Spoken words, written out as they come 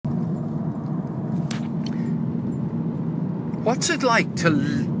What's it like to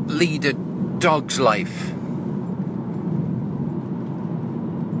lead a dog's life?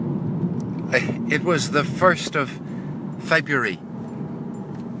 It was the 1st of February.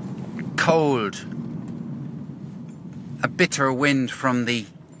 Cold. A bitter wind from the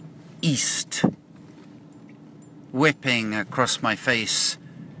east whipping across my face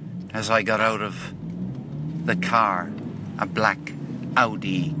as I got out of the car, a black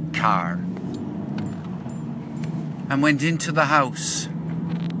Audi car, and went into the house,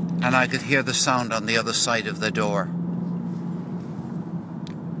 and I could hear the sound on the other side of the door.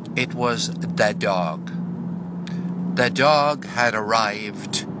 It was the dog. The dog had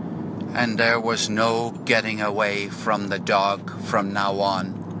arrived, and there was no getting away from the dog from now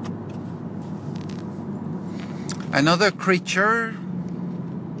on. Another creature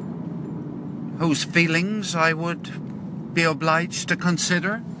whose feelings I would be obliged to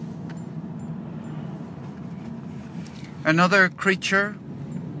consider. Another creature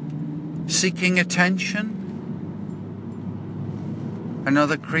seeking attention.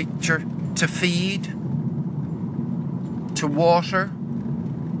 Another creature to feed, to water,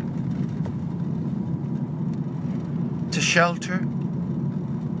 to shelter.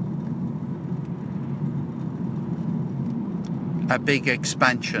 A big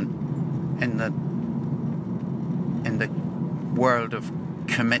expansion in the world of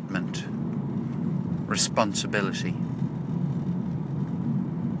commitment, responsibility.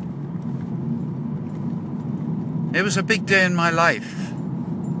 It was a big day in my life.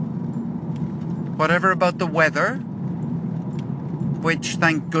 Whatever about the weather, which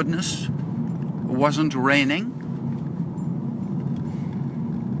thank goodness wasn't raining.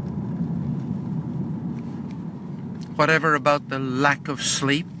 Whatever about the lack of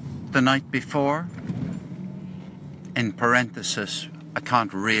sleep the night before. In parenthesis, I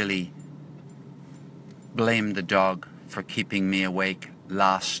can't really blame the dog for keeping me awake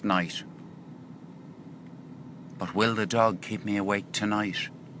last night. But will the dog keep me awake tonight?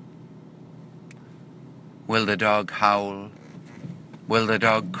 Will the dog howl? Will the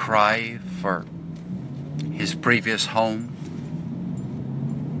dog cry for his previous home?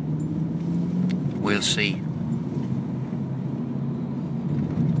 We'll see.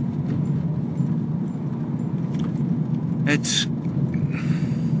 It's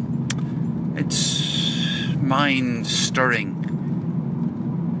mind-stirring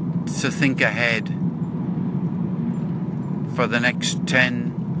to think ahead for the next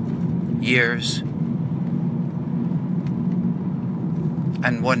 10 years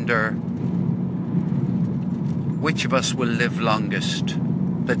and wonder which of us will live longest,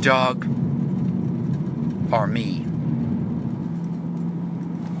 the dog or me.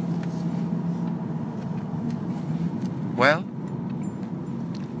 Well,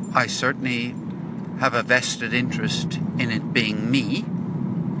 I certainly have a vested interest in it being me,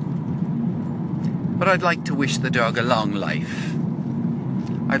 but I'd like to wish the dog a long life.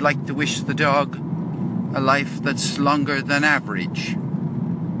 I'd like to wish the dog a life that's longer than average.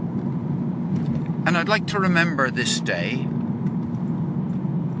 And I'd like to remember this day,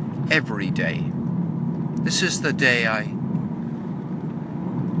 every day. This is the day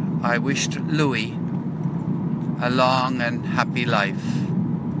I wished Louis a long and happy life.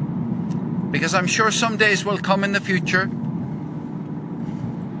 Because I'm sure some days will come in the future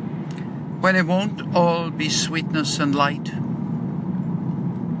when it won't all be sweetness and light.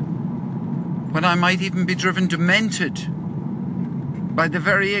 When I might even be driven demented by the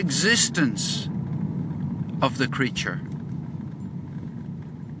very existence of the creature.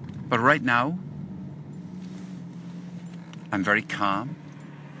 But right now, I'm very calm.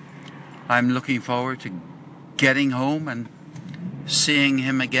 I'm looking forward to getting home and seeing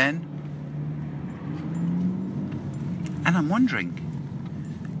him again. And I'm wondering,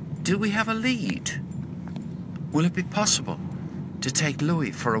 do we have a lead? Will it be possible to take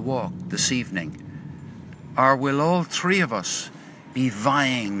Louis for a walk this evening? Or will all three of us be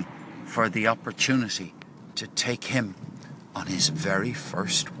vying for the opportunity to take him on his very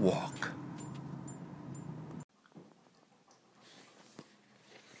first walk?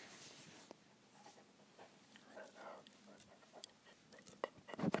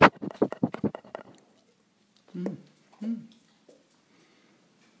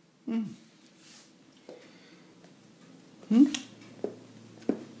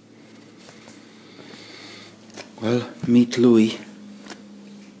 Well, meet Louis.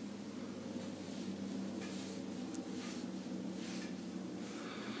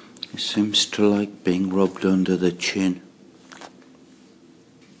 He seems to like being rubbed under the chin.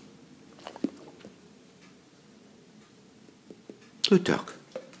 Good dog.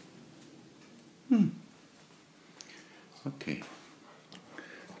 Okay.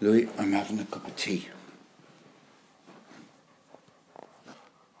 Louis, I'm having a cup of tea.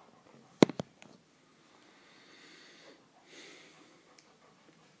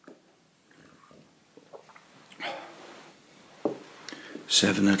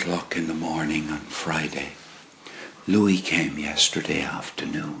 $7 in the morning on Friday. Louis came yesterday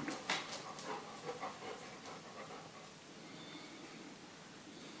afternoon.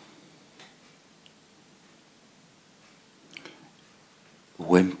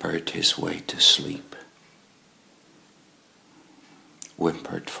 Whimpered his way to sleep.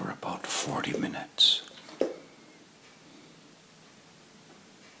 Whimpered for about 40 minutes.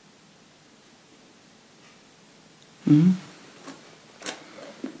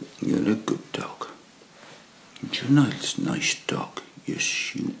 You're a good dog. You're a nice dog.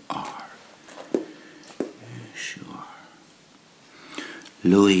 Yes, you are. Yes, you are.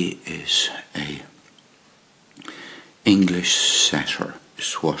 Louis is a English setter,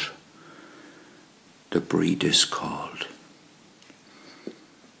 is what the breed is called.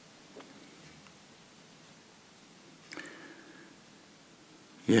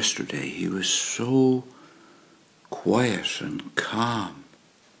 Yesterday he was so quiet and calm,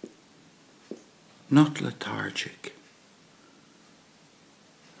 not lethargic.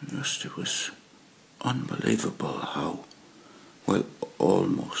 Just it was unbelievable how, well,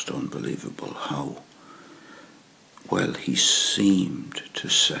 almost unbelievable how well he seemed to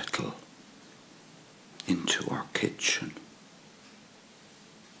settle into our kitchen.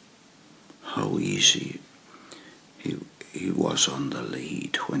 How easy he was on the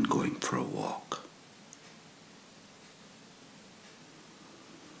lead when going for a walk.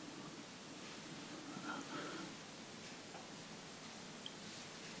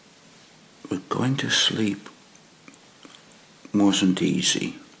 But going to sleep wasn't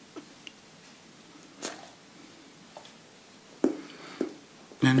easy.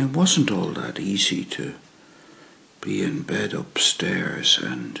 And it wasn't all that easy to be in bed upstairs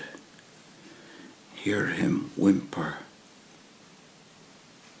and hear him whimper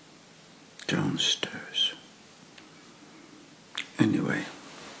downstairs. Anyway,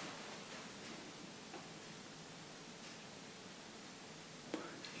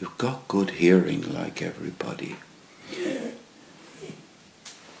 you've got good hearing like everybody.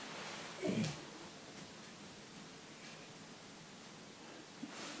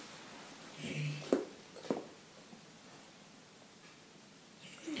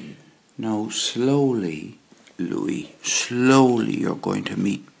 Now slowly, Louis, slowly you're going to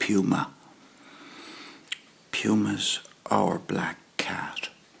meet Puma. Puma's our black cat,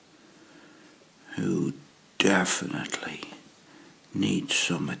 who definitely needs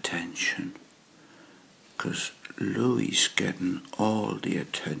some attention, because Louis is getting all the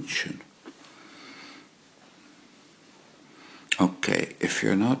attention. Okay, if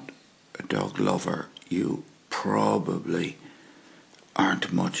you're not a dog lover, you probably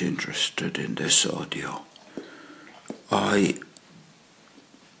aren't much interested in this audio. I've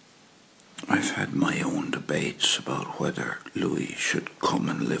had my own debates about whether Louis should come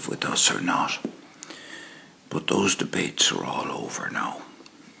and live with us or not. But those debates are all over now.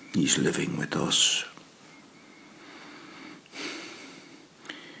 He's living with us.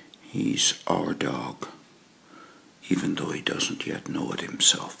 He's our dog, even though he doesn't yet know it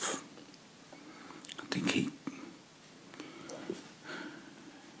himself. I think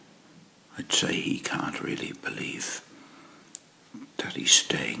I'd say he can't really believe that he's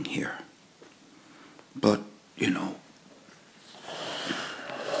staying here. But, you know,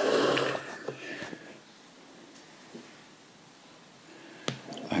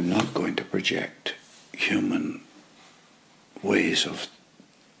 I'm not going to project human ways of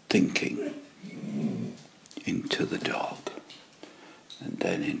thinking into the dog and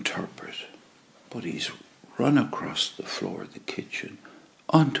then interpret. But he's run across the floor of the kitchen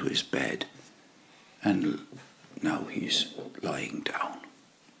onto his bed, and now he's lying down.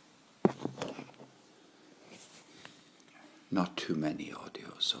 Not too many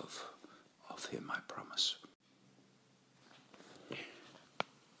audios of him, I promise.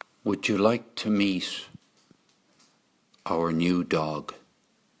 Would you like to meet our new dog?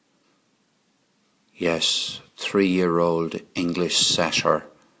 Yes, 3-year-old English setter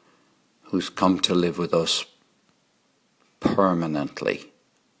who's come to live with us permanently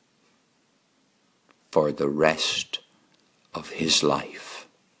for the rest of his life.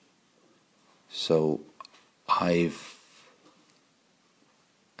 So I've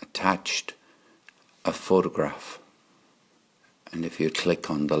attached a photograph, and if you click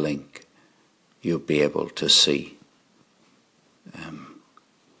on the link, you'll be able to see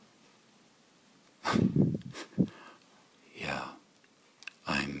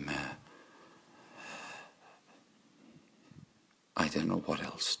don't know what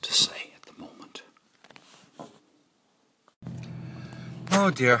else to say at the moment. Oh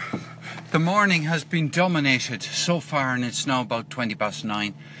dear. The morning has been dominated so far, and it's now about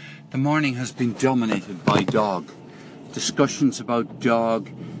 9:20. The morning has been dominated by dog. Discussions about dog.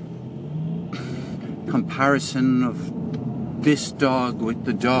 Comparison of this dog with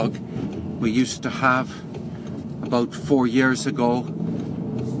the dog we used to have about 4 years ago.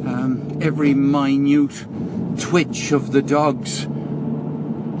 Every minute twitch of the dog's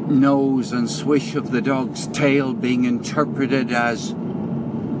nose and swish of the dog's tail being interpreted as,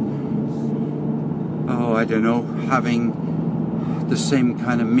 I don't know, having the same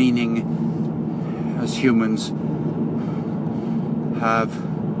kind of meaning as humans have,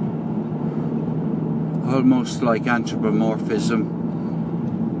 almost like anthropomorphism.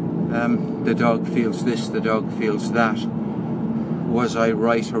 The dog feels this, the dog feels that. Was I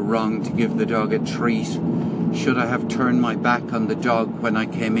right or wrong to give the dog a treat? Should I have turned my back on the dog when I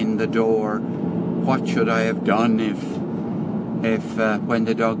came in the door? What should I have done if when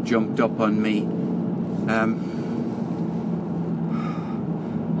the dog jumped up on me?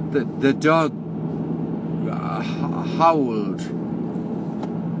 The dog howled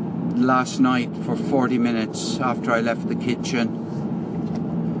last night for 40 minutes after I left the kitchen.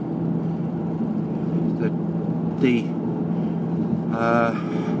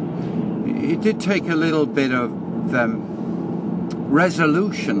 It did take a little bit of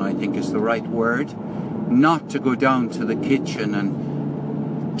resolution, I think is the right word, not to go down to the kitchen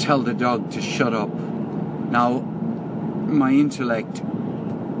and tell the dog to shut up. Now, my intellect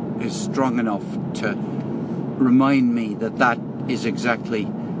is strong enough to remind me that that is exactly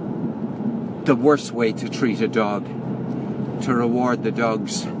the worst way to treat a dog, to reward the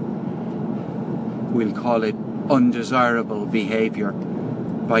dog's, we'll call it, undesirable behaviour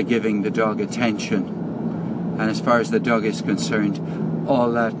by giving the dog attention. And as far as the dog is concerned,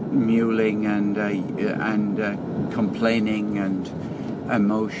 all that mewling and complaining and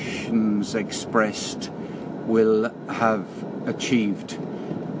emotions expressed will have achieved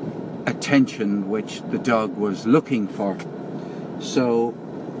attention which the dog was looking for. So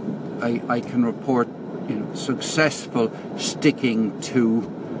I can report, successful sticking to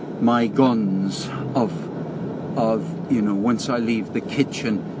my guns of once I leave the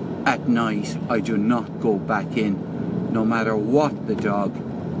kitchen at night, I do not go back in, no matter what the dog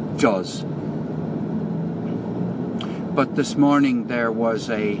does. But this morning there was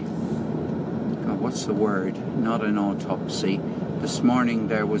what's the word? Not an autopsy. This morning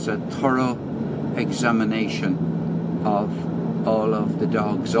there was a thorough examination of all of the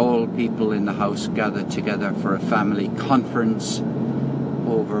dogs. All people in the house gathered together for a family conference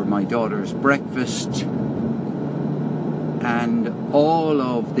over my daughter's breakfast. And all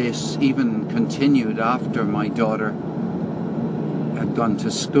of this even continued after my daughter had gone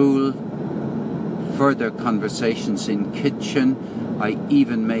to school. Further conversations in kitchen. I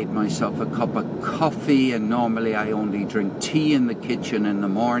even made myself a cup of coffee, and normally I only drink tea in the kitchen in the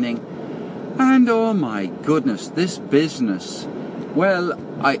morning. And oh my goodness, this business. Well,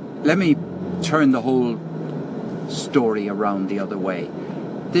 let me turn the whole story around the other way.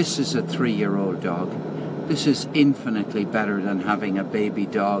 This is a 3-year-old dog. This is infinitely better than having a baby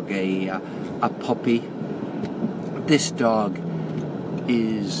dog, a puppy. This dog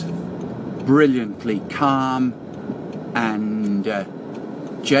is brilliantly calm and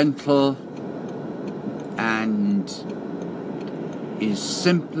gentle, and is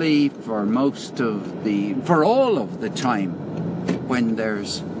simply for all of the time when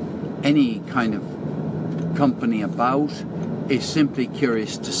there's any kind of company about, is simply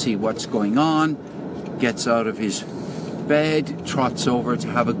curious to see what's going on, gets out of his bed, trots over to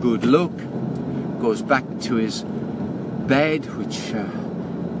have a good look, goes back to his bed,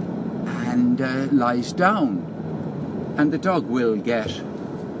 and lies down. And the dog will get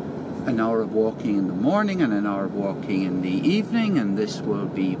an hour of walking in the morning and an hour of walking in the evening, and this will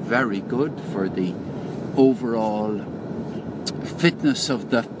be very good for the overall fitness of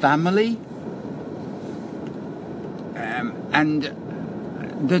the family. And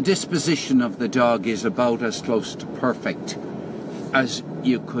the disposition of the dog is about as close to perfect as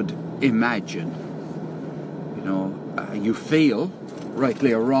you could imagine. You feel,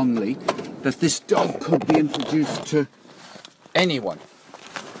 rightly or wrongly, that this dog could be introduced to anyone,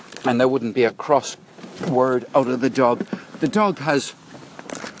 and there wouldn't be a cross word out of the dog. The dog has,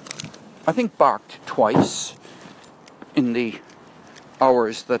 I think, barked twice in the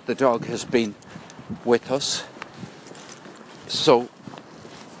hours that the dog has been with us. So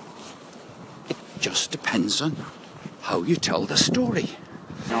it just depends on how you tell the story.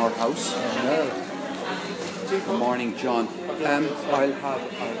 In our house, Good morning, John. I'll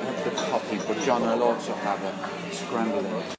have the coffee, but John, I'll also have a scrambled egg.